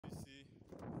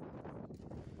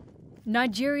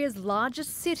Nigeria's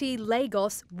largest city,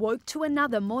 Lagos, woke to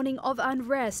another morning of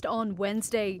unrest on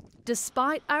Wednesday,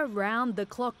 despite a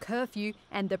round-the-clock curfew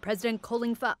and the president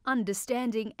calling for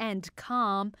understanding and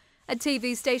calm. A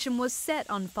TV station was set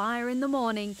on fire in the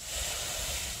morning,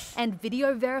 and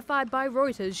video verified by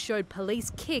Reuters showed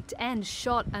police kicked and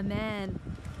shot a man.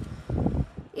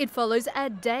 It follows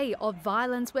a day of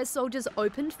violence where soldiers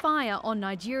opened fire on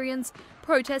Nigerians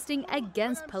protesting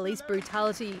against police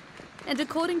brutality. And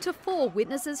according to 4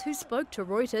 witnesses who spoke to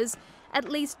Reuters, at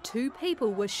least 2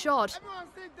 people were shot.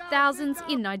 Thousands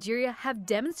in Nigeria have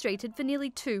demonstrated for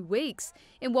nearly 2 weeks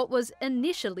in what was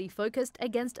initially focused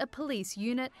against a police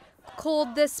unit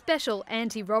called the Special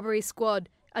Anti-Robbery Squad,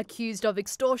 accused of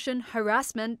extortion,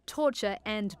 harassment, torture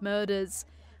and murders.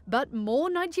 But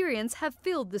more Nigerians have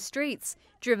filled the streets,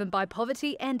 driven by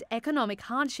poverty and economic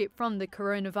hardship from the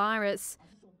coronavirus.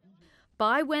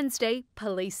 By Wednesday,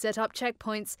 police set up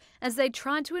checkpoints as they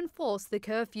tried to enforce the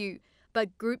curfew,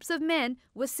 but groups of men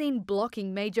were seen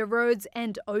blocking major roads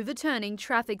and overturning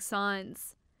traffic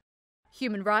signs.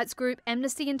 Human rights group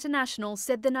Amnesty International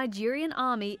said the Nigerian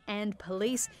army and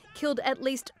police killed at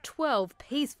least 12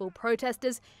 peaceful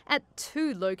protesters at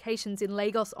 2 locations in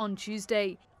Lagos on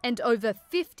Tuesday, and over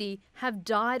 50 have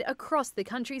died across the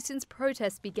country since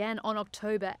protests began on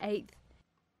October 8th.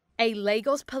 A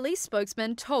Lagos police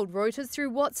spokesman told Reuters through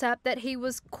WhatsApp that he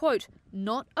was, quote,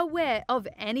 not aware of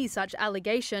any such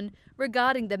allegation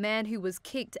regarding the man who was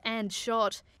kicked and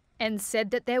shot, and said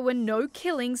that there were no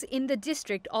killings in the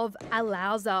district of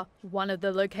Alausa, one of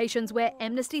the locations where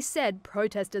Amnesty said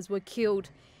protesters were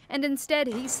killed. And instead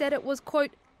he said it was,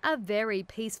 quote, a very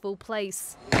peaceful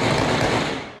place.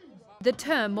 The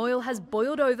turmoil has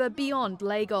boiled over beyond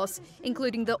Lagos,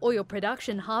 including the oil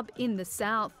production hub in the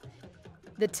south.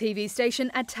 The TV station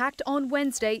attacked on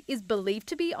Wednesday is believed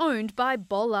to be owned by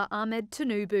Bola Ahmed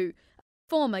Tinubu,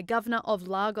 former governor of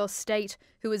Lagos State,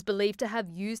 who is believed to have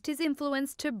used his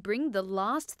influence to bring the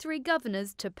last 3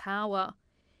 governors to power.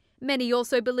 Many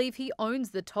also believe he owns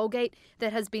the tollgate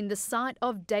that has been the site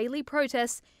of daily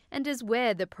protests and is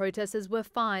where the protesters were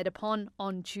fired upon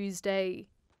on Tuesday.